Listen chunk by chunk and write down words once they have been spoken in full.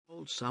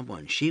told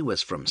someone she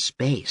was from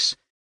space,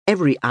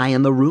 every eye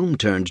in the room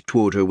turned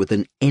toward her with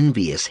an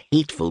envious,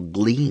 hateful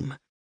gleam.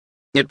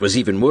 It was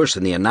even worse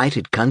in the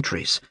United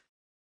Countries.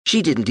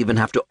 She didn't even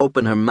have to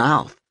open her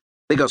mouth,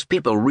 because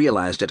people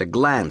realized at a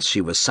glance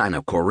she was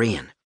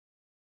Sino-Korean.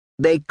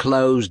 They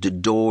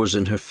closed doors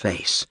in her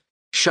face,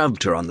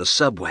 shoved her on the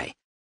subway,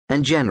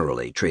 and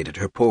generally treated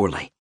her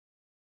poorly.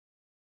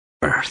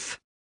 Earth.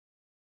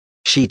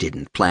 She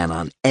didn't plan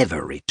on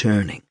ever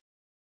returning.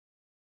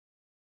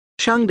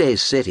 Shangdae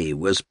City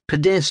was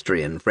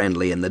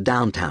pedestrian-friendly in the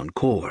downtown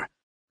core,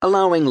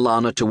 allowing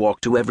Lana to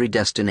walk to every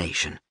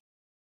destination.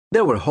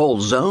 There were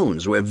whole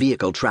zones where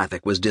vehicle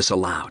traffic was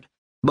disallowed,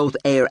 both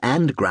air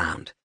and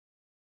ground.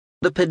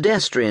 The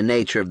pedestrian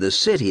nature of the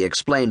city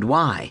explained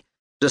why,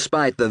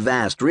 despite the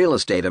vast real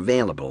estate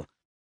available,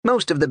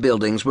 most of the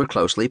buildings were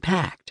closely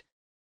packed.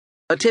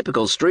 A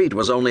typical street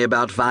was only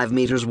about 5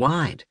 meters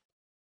wide.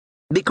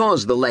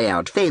 Because the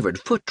layout favored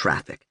foot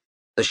traffic,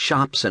 the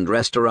shops and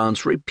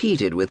restaurants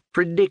repeated with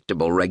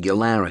predictable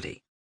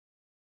regularity.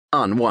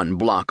 On one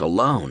block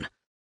alone,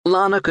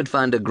 Lana could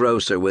find a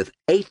grocer with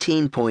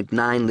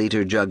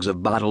 18.9-liter jugs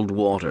of bottled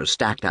water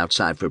stacked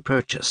outside for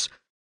purchase,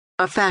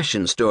 a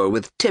fashion store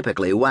with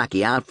typically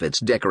wacky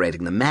outfits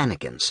decorating the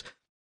mannequins.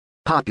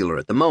 Popular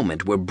at the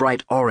moment were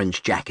bright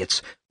orange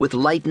jackets with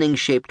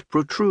lightning-shaped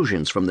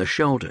protrusions from the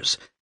shoulders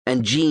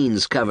and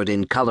jeans covered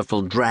in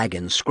colorful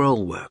dragon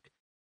scrollwork.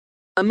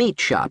 A meat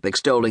shop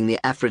extolling the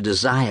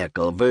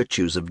aphrodisiacal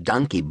virtues of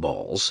donkey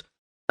balls,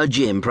 a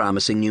gym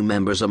promising new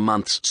members a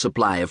month's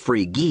supply of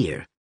free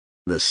gear,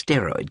 the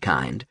steroid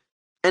kind,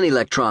 an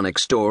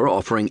electronics store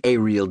offering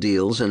aerial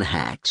deals and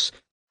hacks,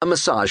 a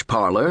massage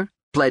parlor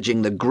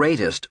pledging the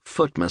greatest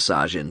foot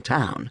massage in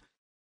town,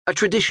 a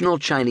traditional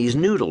Chinese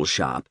noodle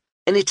shop,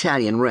 an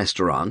Italian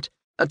restaurant,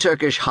 a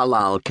Turkish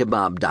halal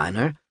kebab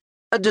diner,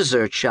 a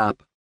dessert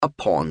shop, a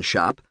pawn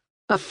shop,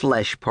 a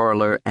flesh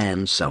parlor,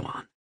 and so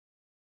on.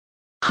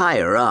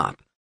 Higher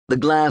up, the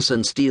glass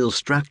and steel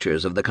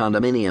structures of the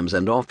condominiums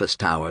and office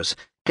towers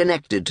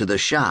connected to the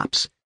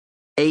shops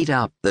ate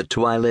up the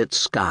twilit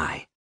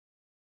sky.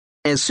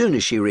 As soon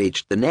as she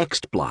reached the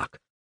next block,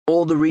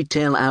 all the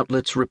retail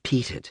outlets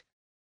repeated.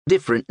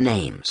 Different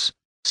names,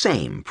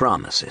 same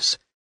promises.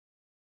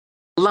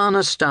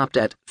 Lana stopped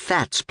at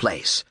Fat's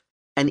Place,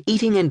 an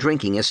eating and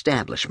drinking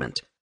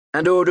establishment,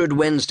 and ordered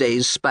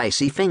Wednesday's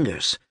spicy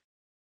fingers.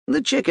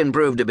 The chicken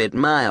proved a bit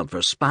mild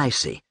for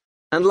spicy,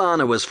 and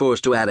Lana was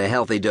forced to add a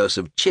healthy dose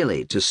of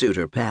chili to suit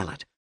her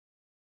palate.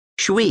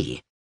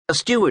 Shui, a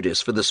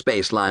stewardess for the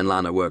space line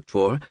Lana worked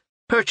for,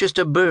 purchased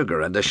a burger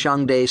and a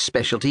Shangdae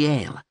specialty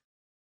ale.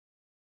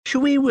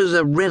 Shui was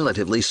a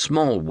relatively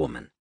small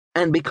woman,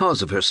 and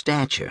because of her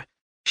stature,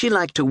 she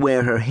liked to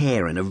wear her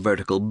hair in a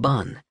vertical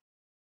bun.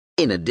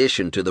 In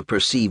addition to the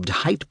perceived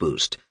height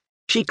boost,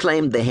 she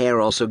claimed the hair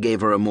also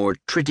gave her a more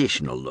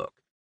traditional look,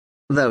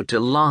 though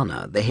to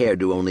Lana the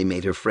hairdo only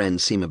made her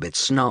friends seem a bit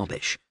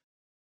snobbish.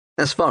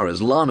 As far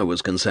as Lana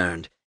was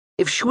concerned,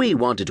 if Shui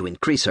wanted to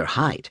increase her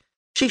height,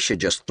 she should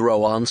just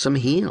throw on some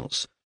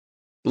heels.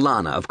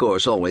 Lana, of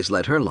course, always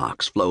let her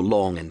locks flow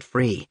long and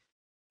free,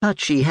 but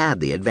she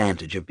had the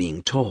advantage of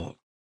being tall.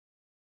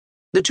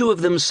 The two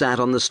of them sat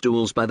on the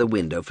stools by the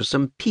window for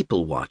some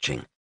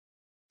people-watching.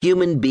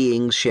 Human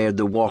beings shared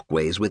the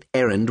walkways with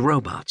errand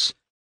robots.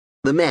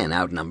 The men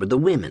outnumbered the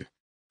women,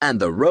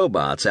 and the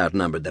robots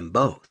outnumbered them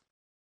both.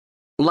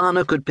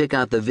 Lana could pick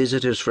out the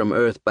visitors from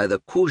Earth by the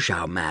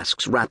Kuzhao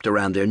masks wrapped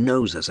around their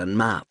noses and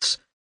mouths.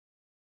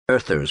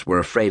 Earthers were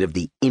afraid of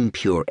the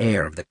impure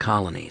air of the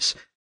colonies,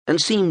 and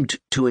seemed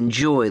to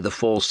enjoy the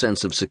false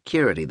sense of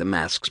security the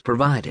masks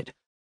provided.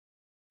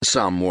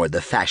 Some wore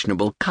the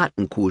fashionable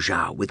cotton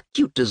Kuzhao with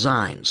cute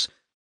designs,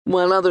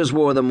 while others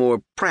wore the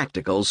more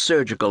practical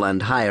surgical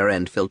and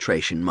higher-end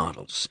filtration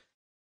models.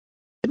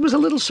 It was a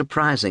little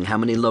surprising how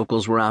many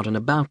locals were out and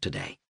about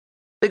today,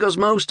 because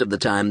most of the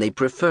time they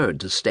preferred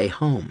to stay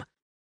home,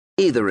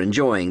 either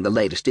enjoying the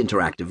latest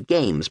interactive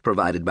games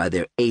provided by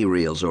their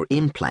aerials or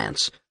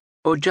implants,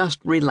 or just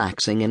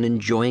relaxing and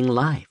enjoying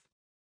life.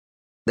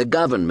 The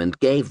government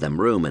gave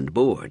them room and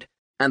board,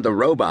 and the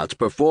robots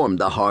performed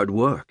the hard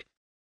work,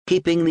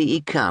 keeping the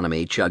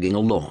economy chugging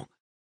along.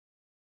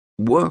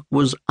 Work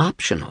was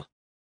optional.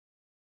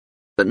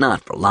 But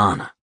not for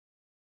Lana.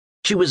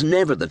 She was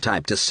never the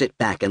type to sit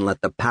back and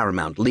let the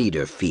paramount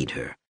leader feed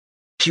her.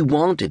 She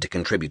wanted to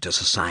contribute to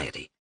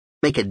society,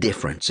 make a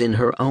difference in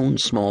her own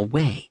small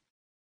way.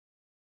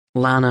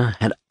 Lana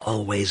had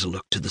always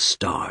looked to the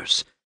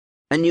stars,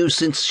 and knew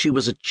since she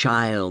was a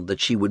child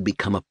that she would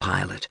become a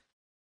pilot.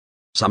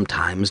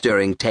 Sometimes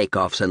during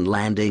takeoffs and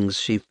landings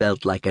she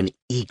felt like an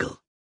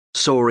eagle,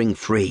 soaring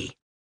free.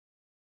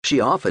 She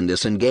often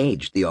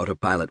disengaged the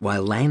autopilot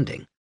while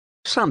landing,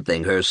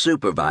 something her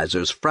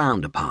supervisors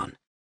frowned upon,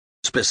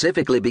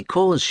 specifically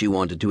because she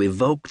wanted to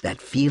evoke that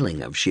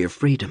feeling of sheer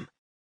freedom.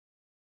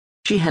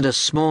 She had a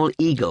small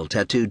eagle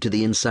tattooed to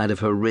the inside of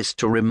her wrist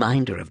to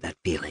remind her of that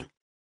feeling,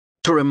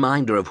 to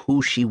remind her of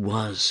who she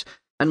was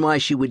and why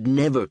she would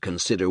never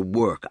consider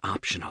work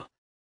optional.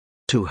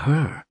 To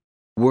her,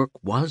 work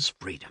was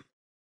freedom.